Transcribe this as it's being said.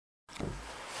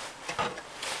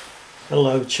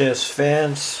Hello chess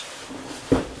fans,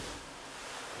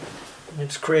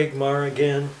 it's Craig Marr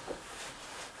again,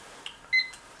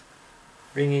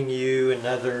 bringing you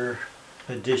another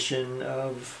edition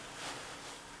of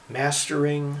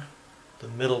Mastering the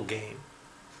Middle Game.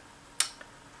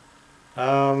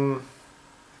 Let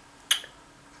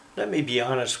me be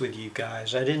honest with you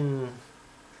guys, I didn't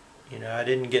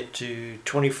get to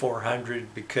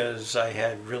 2400 because I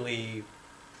had really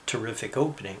terrific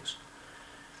openings.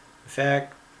 In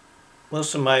fact,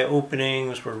 most of my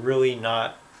openings were really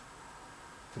not,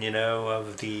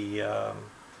 of the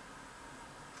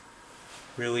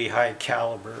really high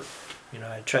caliber.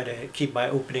 I try to keep my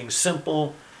openings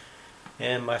simple,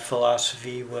 and my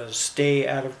philosophy was stay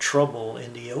out of trouble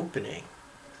in the opening,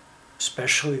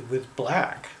 especially with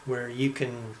black, where you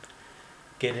can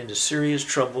get into serious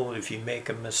trouble if you make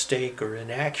a mistake or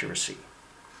inaccuracy.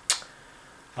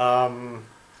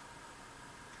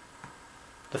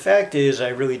 The fact is, I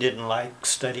really didn't like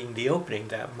studying the opening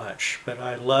that much, but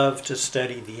I love to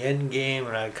study the end game,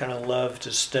 and I kind of love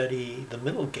to study the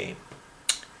middle game.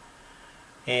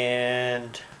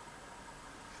 And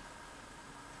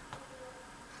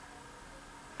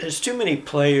there's too many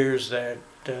players that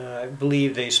I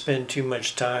believe they spend too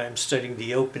much time studying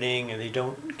the opening, and they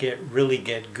don't really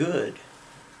get good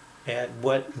at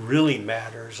what really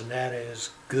matters, and that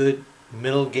is good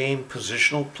middle game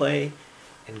positional play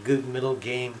and good middle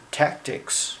game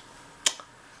tactics.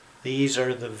 These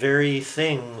are the very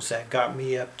things that got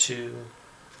me up to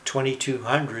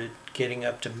 2200, getting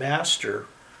up to master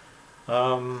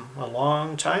a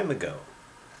long time ago.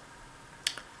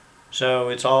 So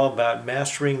it's all about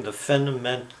mastering the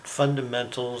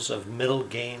fundamentals of middle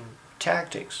game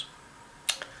tactics.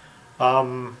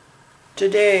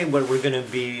 Today what we're going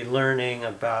to be learning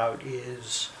about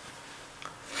is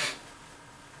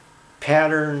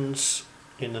patterns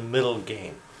in the middle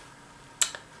game.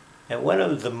 And one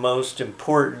of the most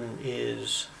important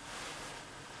is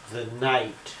the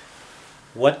knight.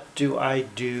 What do I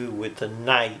do with the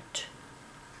knight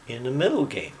in the middle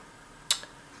game?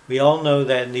 We all know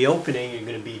that in the opening you're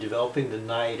going to be developing the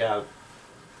knight out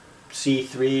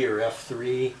c3 or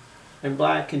f3, and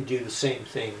black can do the same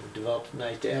thing, develop the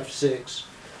knight to f6,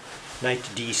 knight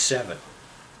to d7.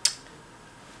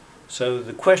 So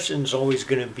the question is always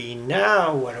going to be,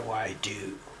 now what do I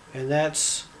do? And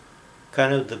that's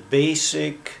kind of the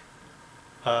basic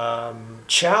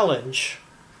challenge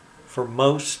for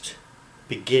most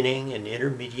beginning and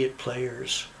intermediate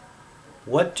players.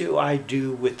 What do I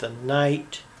do with the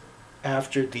knight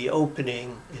after the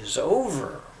opening is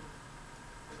over?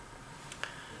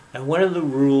 And one of the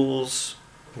rules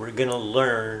we're going to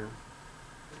learn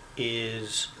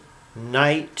is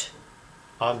knight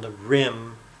on the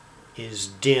rim is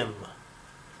dim.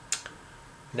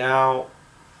 Now,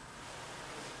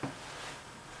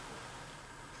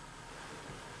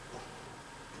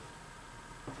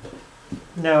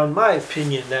 in my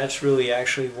opinion, that's really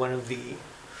actually one of the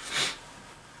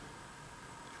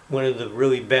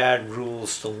really bad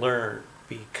rules to learn,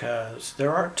 because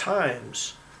there are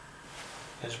times,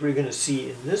 as we're going to see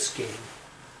in this game,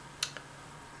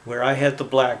 where I had the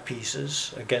black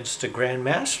pieces against a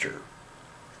Grandmaster.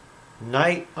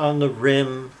 Knight on the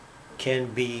rim can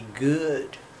be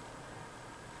good.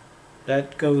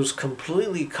 That goes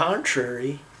completely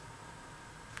contrary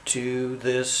to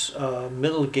this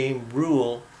middle game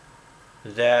rule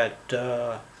that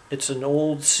it's an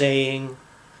old saying,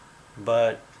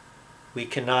 but we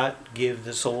cannot give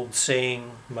this old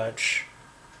saying much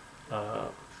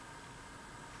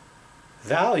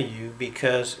value,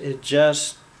 because it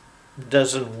just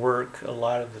doesn't work a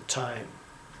lot of the time.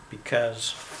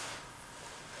 Because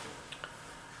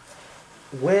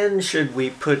when should we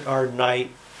put our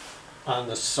knight on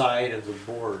the side of the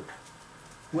board?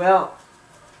 Well,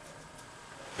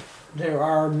 there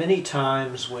are many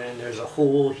times when there's a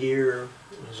hole here,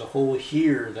 there's a hole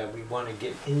here that we want to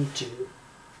get into.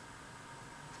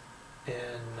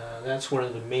 And that's one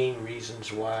of the main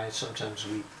reasons why sometimes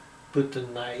we put the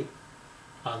knight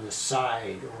on the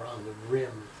side or on the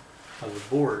rim of the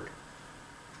board.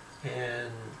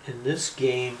 And in this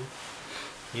game,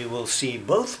 you will see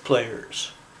both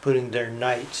players putting their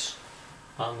knights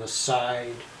on the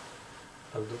side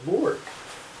of the board.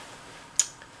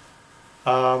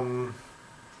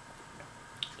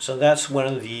 So that's one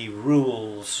of the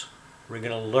rules we're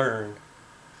going to learn,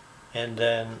 and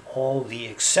then all the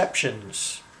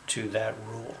exceptions to that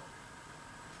rule.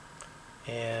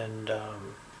 And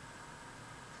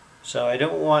so I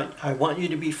want you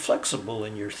to be flexible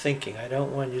in your thinking. I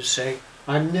don't want you to say,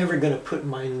 I'm never going to put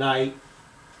my knight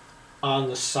on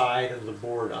the side of the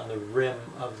board, on the rim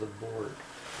of the board.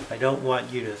 I don't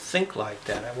want you to think like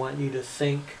that. I want you to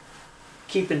think,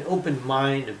 keep an open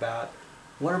mind about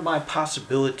what are my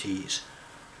possibilities.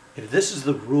 If this is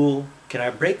the rule, can I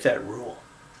break that rule?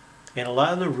 And a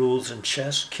lot of the rules in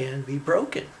chess can be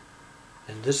broken,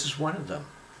 and this is one of them.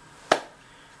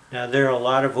 Now there are a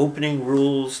lot of opening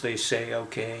rules. They say,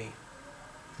 okay,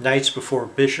 knights before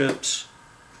bishops,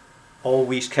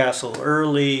 always castle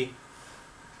early,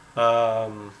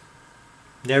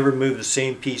 never move the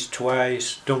same piece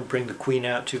twice, don't bring the queen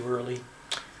out too early.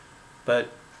 But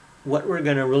what we're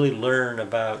going to really learn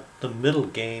about the middle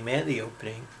game and the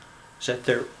opening is that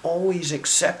there are always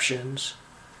exceptions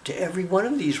to every one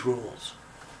of these rules.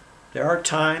 There are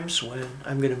times when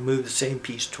I'm going to move the same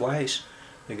piece twice.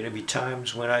 There are going to be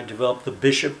times when I develop the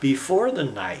bishop before the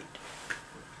knight.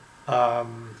 But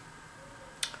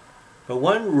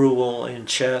one rule in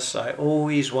chess I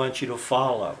always want you to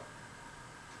follow,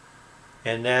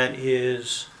 and that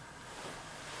is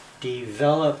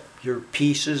develop your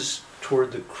pieces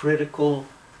toward the critical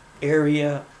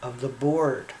area of the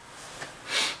board.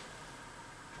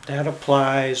 That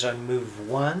applies on move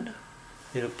 1.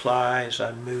 It applies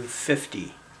on move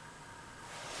 50.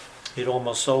 It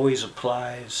almost always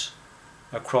applies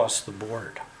across the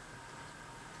board.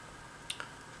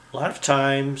 A lot of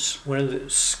times, one of the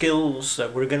skills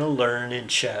that we're going to learn in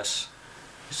chess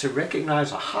is to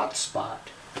recognize a hot spot.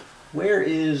 Where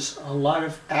is a lot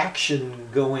of action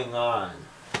going on?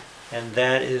 And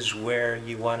that is where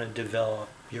you want to develop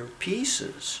your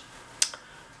pieces.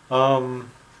 The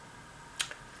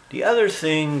other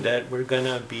thing that we're going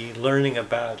to be learning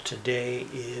about today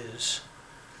is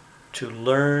to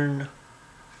learn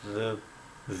the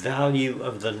value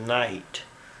of the knight.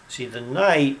 See, the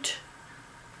knight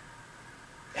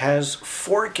has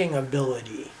forking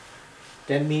ability.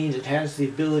 That means it has the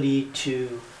ability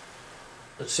to,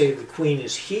 let's say the queen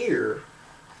is here,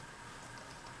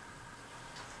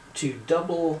 to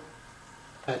double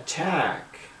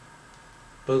attack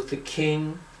both the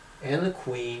king and the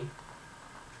queen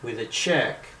with a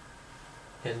check,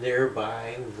 and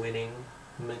thereby winning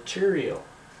material.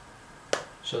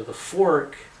 So the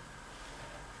fork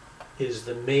is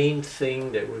the main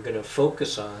thing that we're going to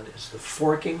focus on, is the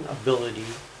forking ability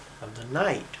of the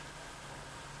knight.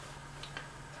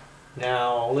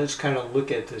 Now let's kind of look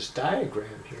at this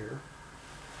diagram here.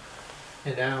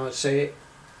 And now let's say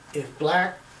if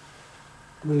black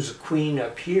moves a queen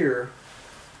up here,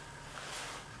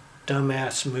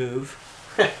 dumbass move,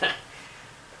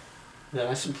 then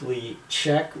I simply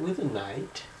check with a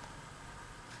knight,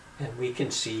 and we can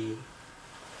see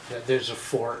that there's a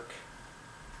fork,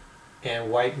 and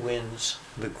white wins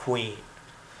the queen.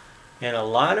 And a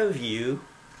lot of you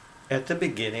at the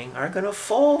beginning are going to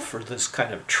fall for this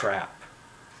kind of trap,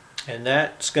 and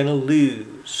that's going to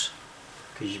lose,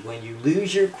 because when you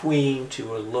lose your queen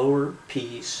to a lower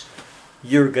piece,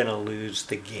 you're going to lose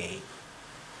the game.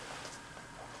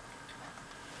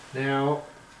 Now,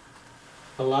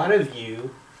 a lot of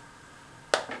you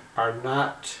are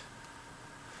not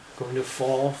going to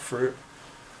fall for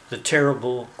the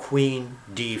terrible queen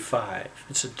d5.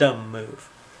 It's a dumb move.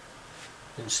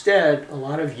 Instead, a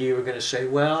lot of you are going to say,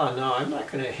 well, no, I'm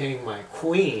not going to hang my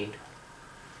queen.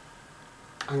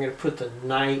 I'm going to put the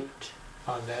knight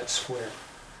on that square.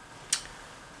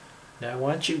 Now I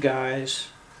want you guys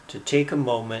to take a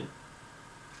moment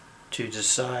to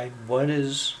decide what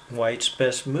is white's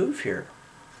best move here.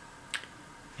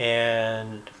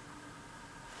 And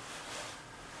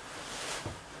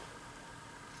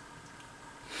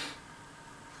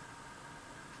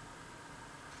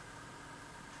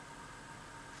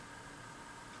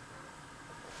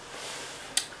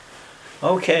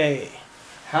okay,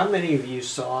 how many of you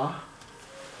saw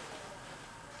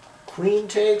queen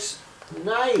takes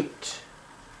knight?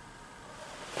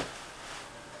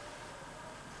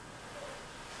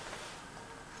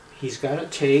 He's got to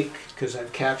take, because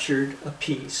I've captured a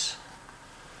piece.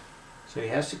 So he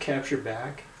has to capture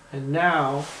back. And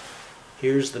now,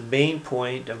 here's the main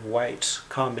point of white's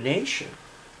combination.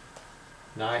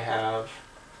 Now I have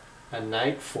a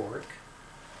knight fork.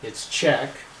 It's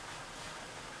check.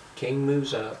 King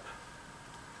moves up.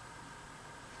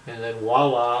 And then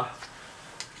voila,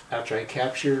 after I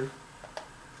capture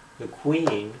the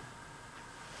queen,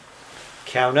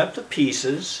 count up the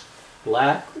pieces.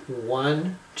 Black,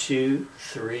 1, 2,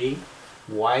 3.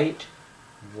 White,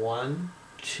 1,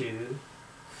 2,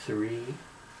 3,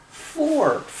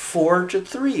 4. 4 to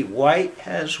 3. White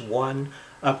has won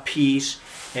a piece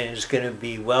and is going to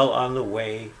be well on the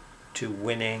way to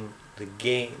winning the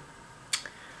game.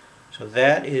 So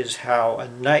that is how a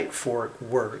knight fork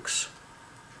works.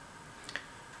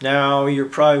 Now you're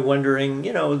probably wondering,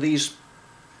 you know, these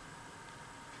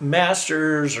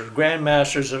masters or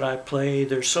grandmasters that I play,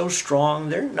 they're so strong,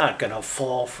 they're not going to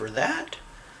fall for that.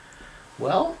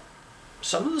 Well,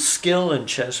 some of the skill in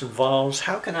chess involves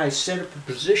how can I set up a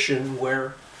position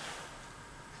where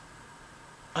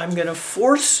I'm going to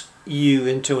force you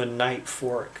into a knight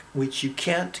fork, which you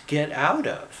can't get out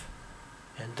of.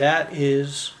 And that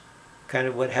is kind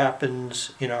of what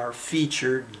happens in our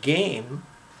featured game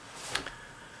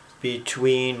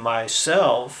between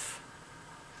myself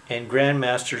and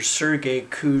Grandmaster Sergey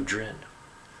Kudrin,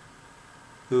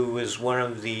 who was one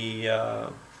of the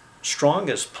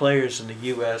strongest players in the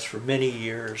U.S. for many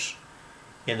years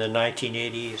in the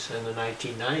 1980s and the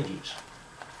 1990s.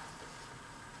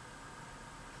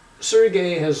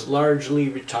 Sergey has largely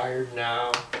retired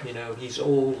now. You know, he's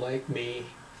old like me.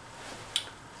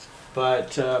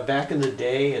 But back in the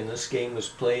day, and this game was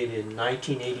played in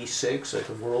 1986 at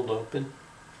the World Open,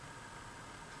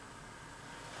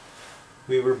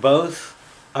 we were both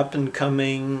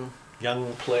up-and-coming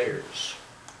young players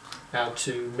out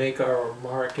to make our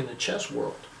mark in the chess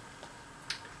world.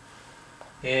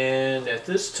 And at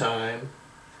this time,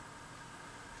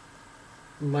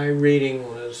 my rating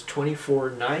was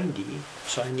 2490,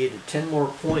 so I needed 10 more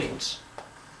points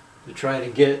to try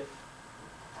to get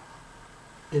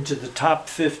into the top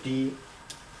 50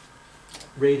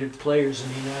 rated players in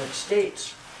the United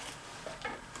States.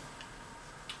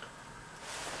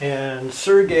 And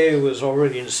Sergey was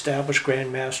already an established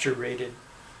grandmaster, rated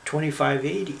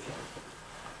 2580.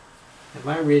 And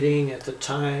my rating at the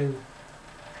time,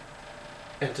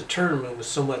 at the tournament, was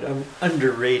somewhat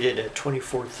underrated at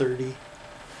 2430.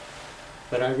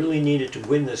 But I really needed to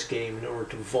win this game in order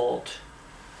to vault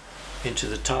into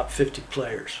the top 50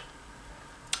 players.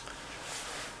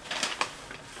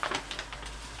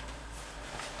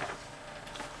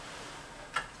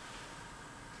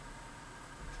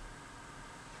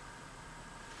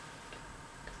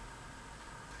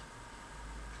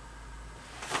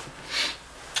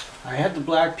 I had the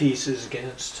black pieces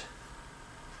against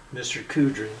Mr.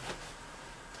 Kudrin.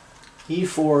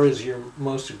 E4 is your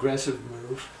most aggressive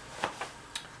move.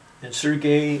 And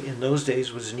Sergey, in those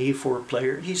days, was an E4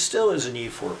 player. He still is an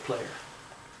E4 player.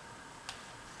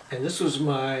 And this was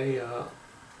my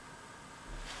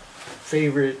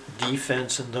favorite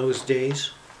defense in those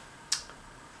days.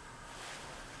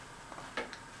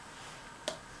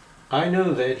 I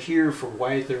know that here for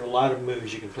white there are a lot of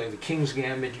moves. You can play the King's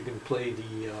Gambit, you can play the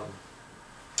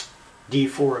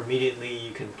D4 immediately,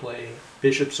 you can play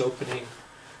Bishop's Opening.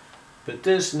 But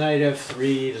this Knight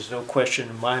F3, there's no question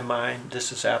in my mind,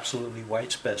 this is absolutely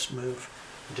white's best move.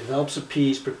 It develops a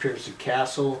piece, prepares the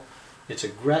castle, it's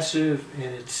aggressive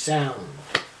and it's sound.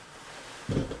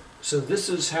 So this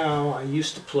is how I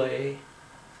used to play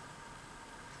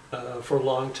for a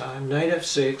long time. Knight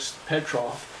F6,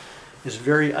 Petrov, is a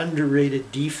very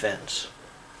underrated defense.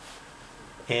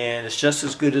 And it's just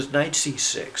as good as Knight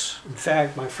C6. In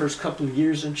fact, my first couple of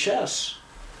years in chess,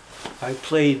 I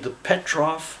played the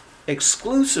Petrov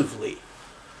exclusively.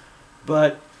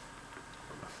 But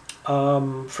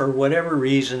for whatever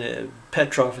reason,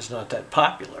 Petrov is not that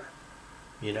popular,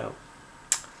 you know.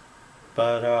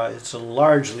 But it's a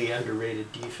largely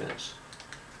underrated defense.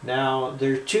 Now,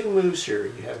 there are two moves here.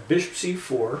 You have Bishop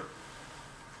C4,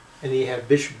 and you have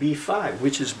Bishop B5,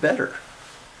 which is better?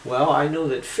 Well, I know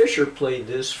that Fischer played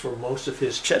this for most of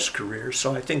his chess career,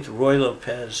 so I think the Roy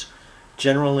Lopez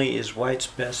generally is white's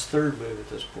best third move at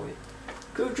this point.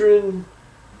 Kudrin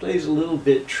plays a little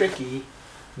bit tricky.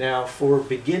 Now, for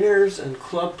beginners and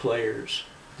club players,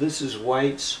 this is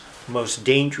white's most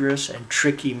dangerous and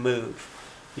tricky move,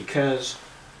 because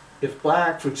if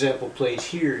black, for example, plays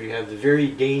here, you have the very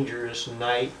dangerous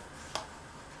knight.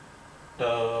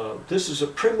 This is a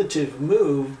primitive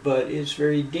move, but it's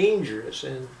very dangerous,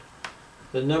 and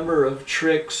the number of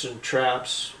tricks and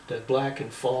traps that black can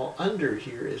fall under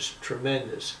here is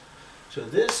tremendous. So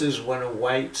this is one of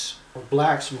white's or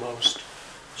black's most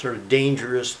sort of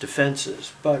dangerous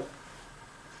defenses. But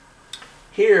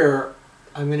here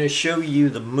I'm going to show you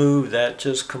the move that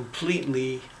just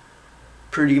completely,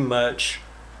 pretty much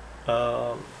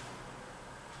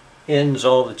ends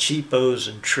all the cheapos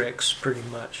and tricks, pretty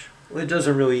much. Well, it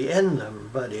doesn't really end them,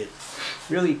 but it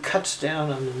really cuts down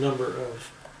on the number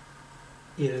of,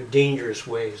 you know, dangerous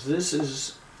ways. This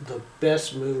is the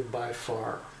best move by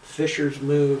far. Fischer's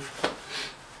move.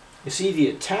 You see, the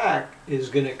attack is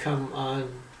going to come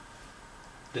on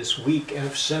this weak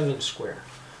F7 square.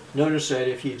 Notice that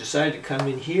if you decide to come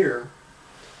in here,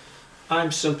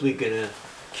 I'm simply going to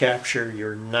capture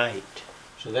your knight.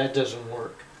 So that doesn't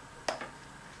work.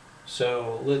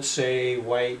 So let's say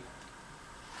white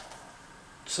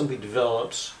simply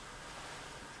develops,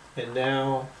 and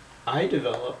now I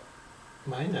develop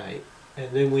my knight,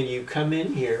 and then when you come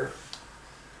in here,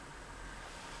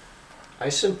 I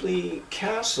simply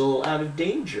castle out of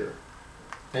danger,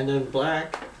 and then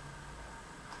black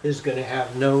is going to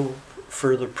have no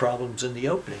further problems in the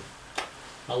opening.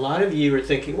 A lot of you are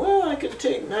thinking, well, I can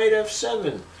take knight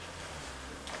f7,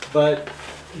 but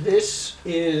this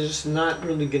is not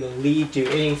really going to lead to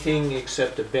anything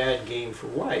except a bad game for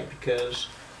white, because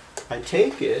I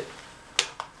take it,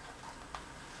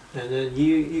 and then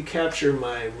you capture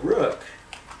my rook,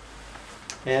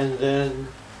 and then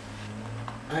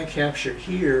I capture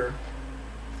here.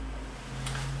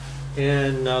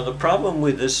 And the problem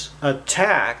with this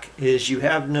attack is you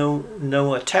have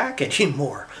no attack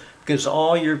anymore, because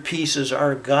all your pieces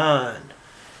are gone,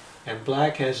 and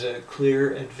black has a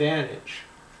clear advantage.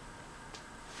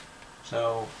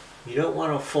 So you don't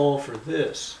want to fall for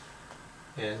this,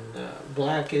 and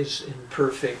black is in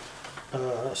perfect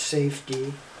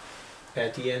safety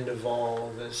at the end of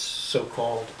all this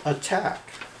so-called attack.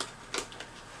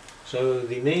 So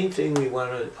the main thing we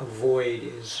want to avoid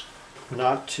is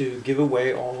not to give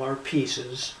away all our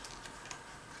pieces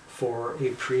for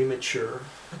a premature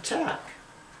attack.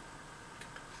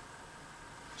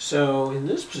 So in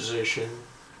this position,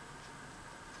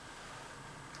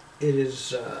 it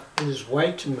is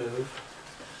white to move,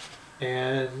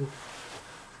 and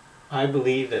I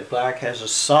believe that black has a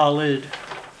solid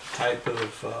type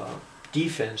of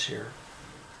defense here.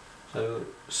 So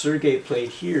Sergey played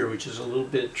here, which is a little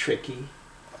bit tricky.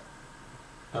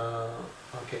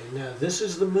 Okay, now this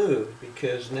is the move,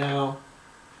 because now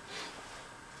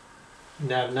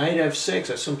knight f6,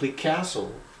 I simply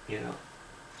castle, you know.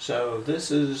 So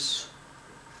this is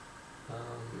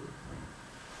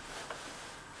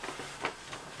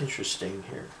interesting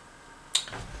here.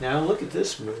 Now look at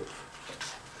this move.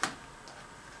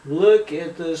 Look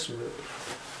at this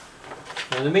move.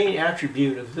 Now the main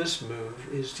attribute of this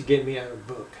move is to get me out of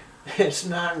book. It's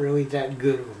not really that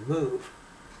good of a move,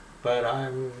 but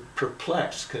I'm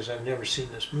perplexed because I've never seen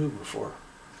this move before.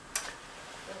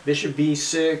 Bishop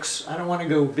b6, I don't want to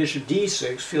go bishop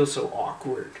d6, feels so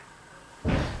awkward.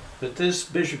 But this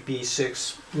bishop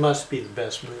b6 must be the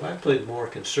best move. I played more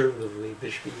conservatively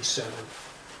bishop e7.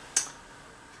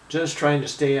 Just trying to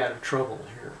stay out of trouble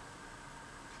here.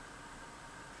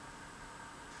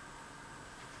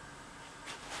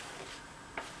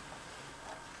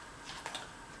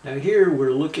 Now here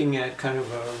we're looking at kind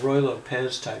of a Roy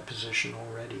Lopez type position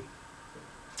already.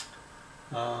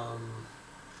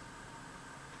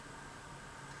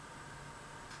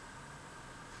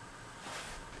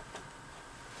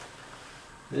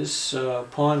 This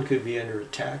pawn could be under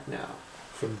attack now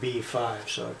from b5,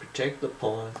 so I protect the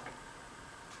pawn.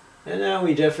 And now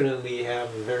we definitely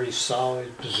have a very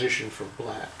solid position for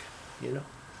black, you know.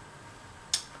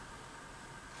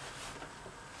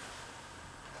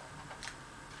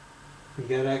 You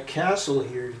got a castle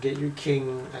here to get your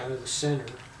king out of the center,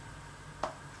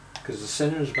 because the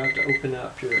center is about to open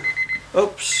up here.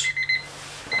 Oops.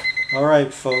 All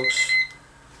right, folks.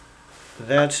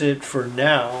 That's it for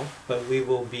now, but we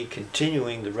will be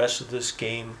continuing the rest of this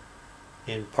game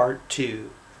in part 2.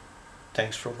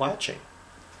 Thanks for watching.